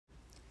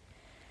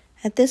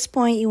At this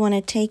point, you want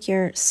to take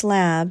your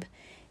slab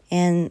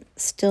and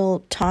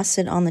still toss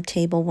it on the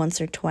table once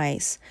or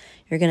twice.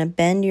 You're going to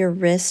bend your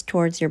wrist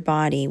towards your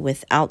body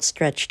with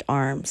outstretched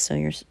arms. So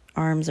your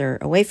arms are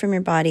away from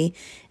your body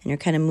and you're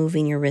kind of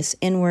moving your wrists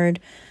inward.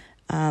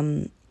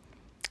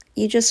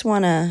 You just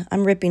want to,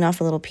 I'm ripping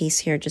off a little piece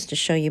here just to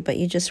show you, but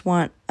you just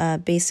want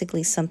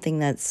basically something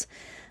that's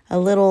a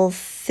little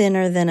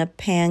thinner than a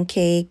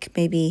pancake,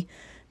 maybe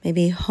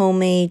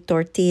homemade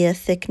tortilla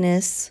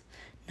thickness,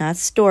 not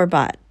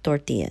store-bought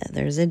tortilla.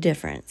 There's a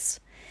difference.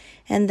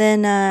 And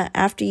then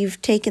after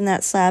you've taken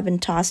that slab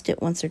and tossed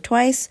it once or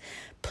twice,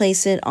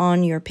 place it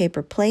on your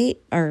paper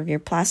plate or your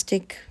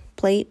plastic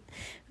plate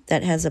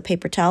that has a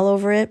paper towel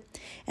over it,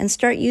 and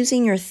start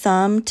using your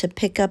thumb to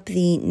pick up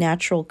the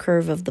natural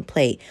curve of the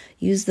plate.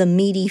 Use the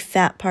meaty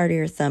fat part of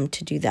your thumb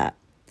to do that.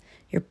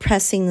 You're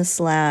pressing the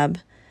slab.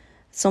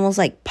 It's almost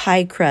like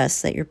pie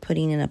crust that you're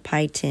putting in a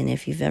pie tin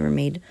if you've ever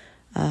made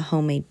a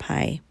homemade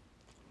pie.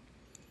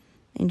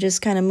 And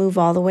just kind of move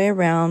all the way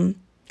around.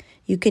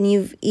 You can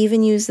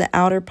even use the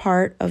outer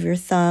part of your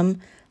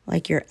thumb,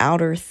 like your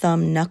outer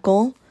thumb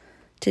knuckle,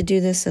 to do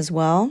this as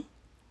well.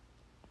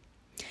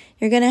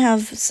 You're going to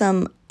have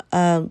some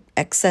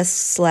excess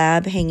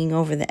slab hanging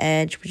over the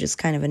edge, which is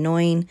kind of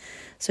annoying.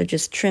 So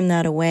just trim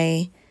that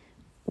away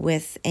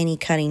with any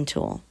cutting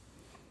tool.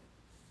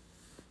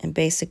 And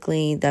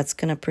basically that's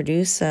going to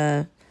produce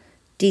a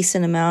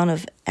decent amount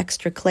of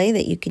extra clay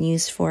that you can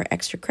use for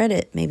extra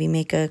credit. Maybe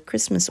make a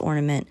Christmas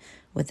ornament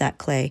with that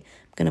clay.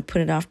 I'm going to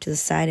put it off to the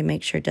side and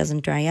make sure it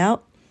doesn't dry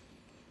out,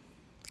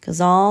 because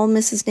all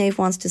Mrs. Nave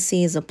wants to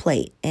see is a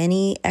plate.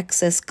 Any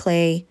excess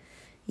clay,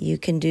 you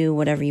can do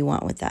whatever you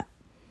want with that.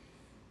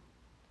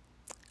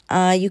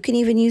 You can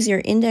even use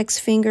your index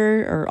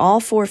finger or all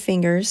four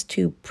fingers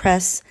to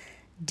press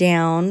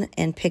down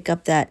and pick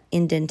up that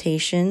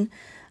indentation,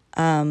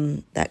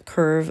 that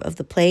curve of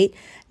the plate.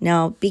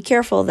 Now, be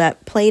careful,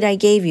 that plate I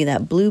gave you,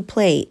 that blue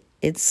plate,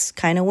 it's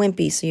kind of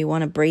wimpy, so you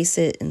want to brace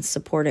it and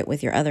support it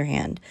with your other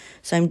hand.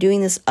 So I'm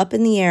doing this up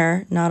in the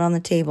air, not on the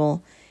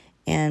table,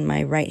 and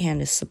my right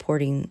hand is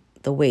supporting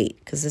the weight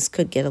because this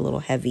could get a little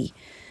heavy,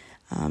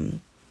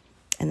 and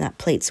that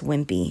plate's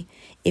wimpy.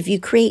 If you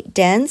create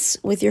dents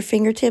with your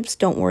fingertips,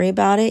 don't worry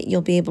about it.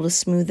 You'll be able to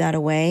smooth that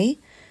away.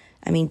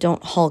 I mean,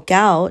 don't hulk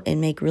out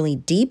and make really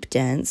deep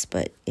dents,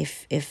 but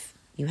if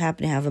you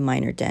happen to have a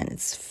minor dent,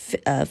 it's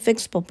a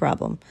fixable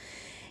problem.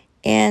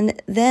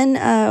 And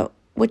then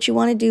what you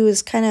want to do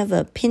is kind of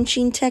a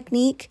pinching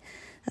technique.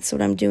 That's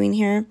what I'm doing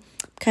here.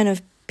 Kind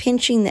of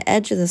pinching the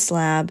edge of the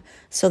slab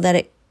so that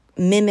it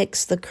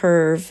mimics the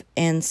curve,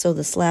 and so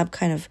the slab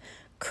kind of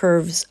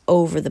curves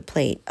over the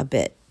plate a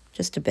bit,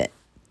 just a bit.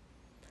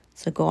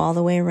 So go all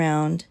the way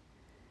around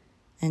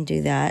and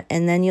do that.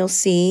 And then you'll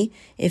see,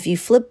 if you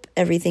flip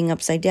everything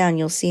upside down,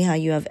 you'll see how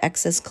you have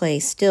excess clay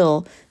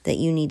still that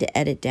you need to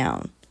edit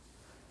down.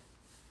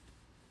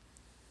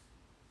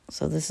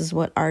 So this is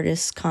what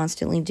artists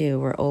constantly do.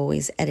 We're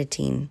always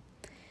editing.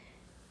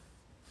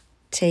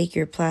 Take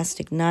your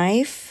plastic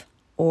knife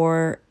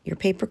or your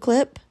paper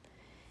clip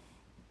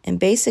and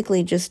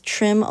basically just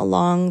trim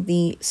along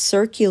the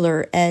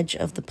circular edge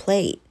of the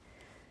plate.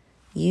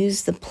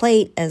 Use the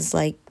plate as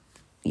like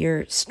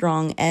your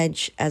strong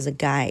edge as a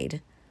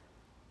guide.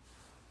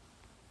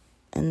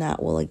 And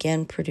that will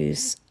again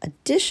produce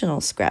additional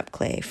scrap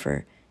clay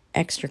for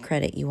extra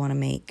credit you want to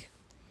make.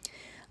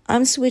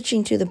 I'm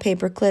switching to the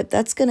paper clip.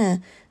 That's gonna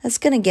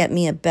get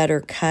me a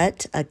better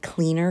cut, a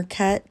cleaner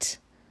cut.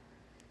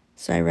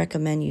 So I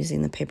recommend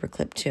using the paper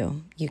clip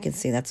too. You can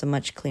see that's a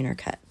much cleaner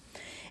cut.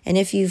 And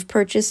if you've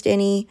purchased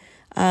any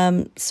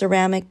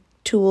ceramic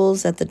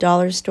tools at the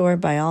dollar store,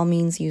 by all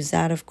means use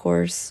that, of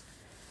course.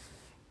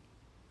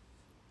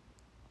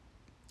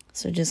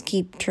 So just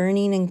keep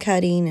turning and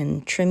cutting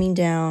and trimming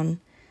down.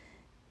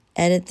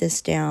 Edit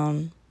this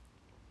down.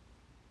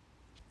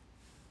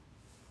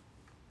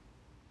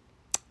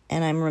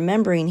 And I'm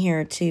remembering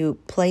here to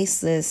place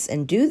this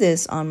and do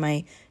this on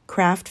my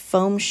craft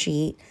foam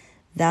sheet.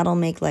 That'll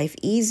make life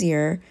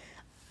easier.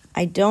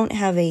 I don't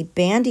have a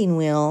banding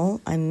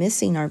wheel. I'm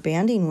missing our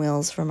banding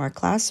wheels from our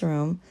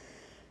classroom.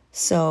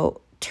 So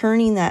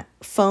turning that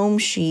foam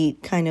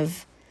sheet kind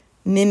of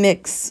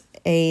mimics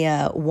a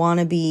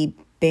wannabe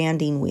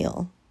banding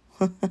wheel.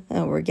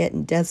 We're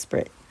getting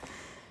desperate.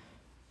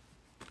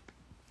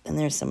 And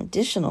there's some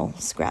additional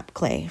scrap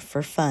clay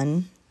for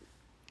fun.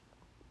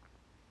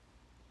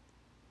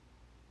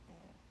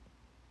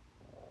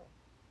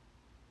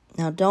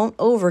 Now, don't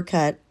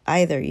overcut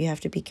either. You have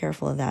to be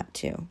careful of that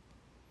too.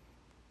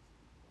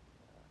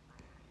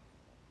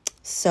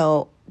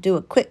 So do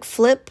a quick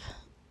flip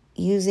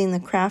using the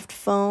craft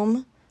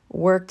foam.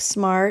 Work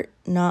smart,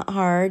 not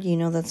hard. You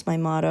know that's my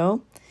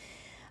motto.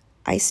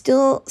 I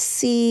still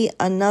see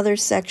another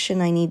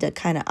section I need to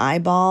kind of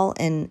eyeball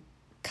and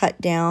cut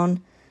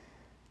down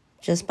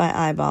just by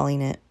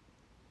eyeballing it.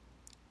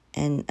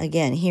 And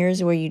again,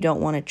 here's where you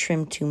don't want to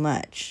trim too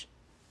much,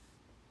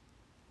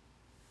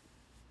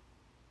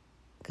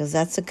 because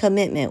that's a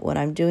commitment. What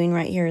I'm doing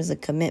right here is a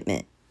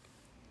commitment.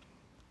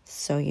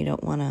 So you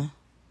don't want to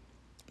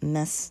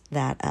mess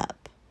that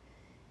up.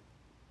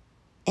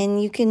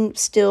 And you can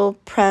still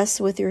press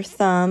with your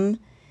thumb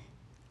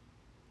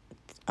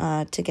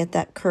to get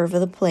that curve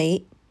of the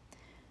plate.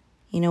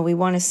 You know, we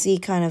want to see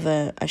kind of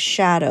a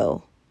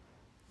shadow,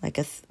 like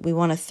we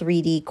want a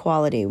 3D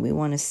quality. We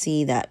want to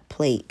see that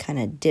plate kind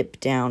of dip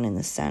down in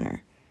the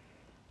center.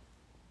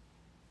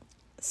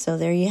 So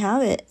there you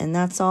have it, and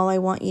that's all I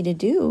want you to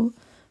do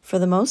for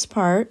the most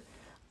part.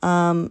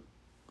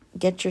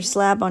 Get your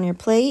slab on your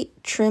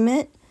plate, trim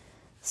it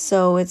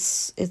so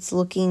it's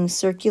looking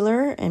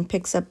circular and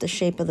picks up the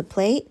shape of the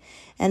plate,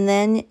 and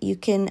then you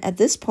can, at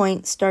this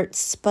point, start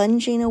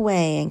sponging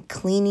away and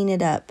cleaning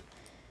it up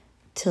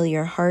till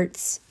your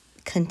heart's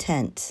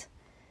content.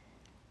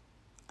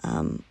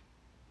 I'm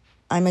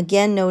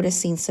again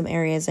noticing some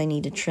areas I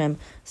need to trim.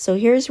 So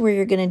here's where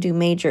you're going to do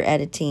major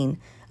editing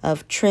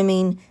of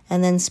trimming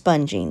and then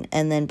sponging,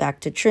 and then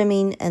back to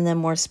trimming and then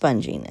more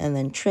sponging, and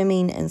then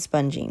trimming and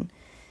sponging.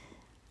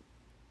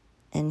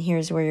 And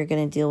here's where you're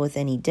going to deal with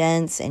any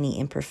dents, any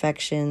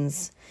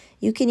imperfections.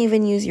 You can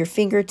even use your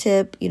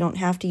fingertip. You don't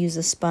have to use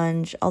a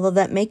sponge, although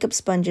that makeup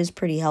sponge is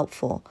pretty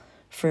helpful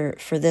for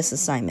this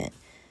assignment.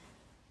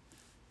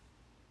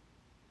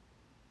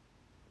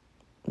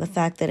 The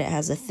fact that it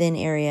has a thin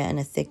area and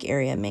a thick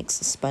area makes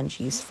the sponge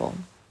useful.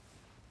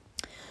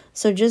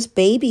 So just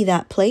baby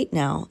that plate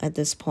now at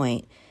this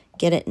point.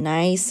 Get it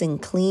nice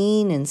and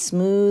clean and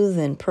smooth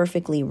and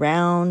perfectly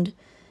round.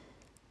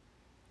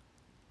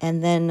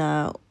 And then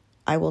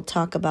I will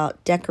talk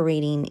about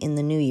decorating in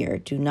the new year.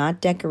 Do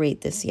not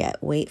decorate this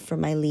yet. Wait for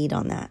my lead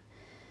on that.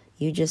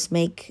 You just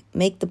make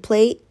the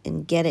plate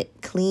and get it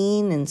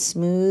clean and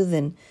smooth,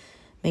 and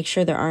make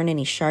sure there aren't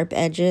any sharp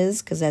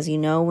edges, because as you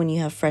know, when you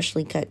have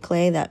freshly cut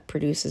clay, that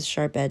produces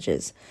sharp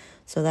edges.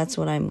 So that's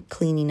what I'm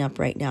cleaning up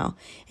right now.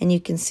 And you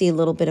can see a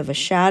little bit of a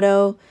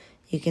shadow.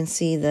 You can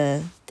see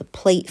the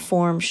plate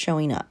form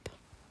showing up.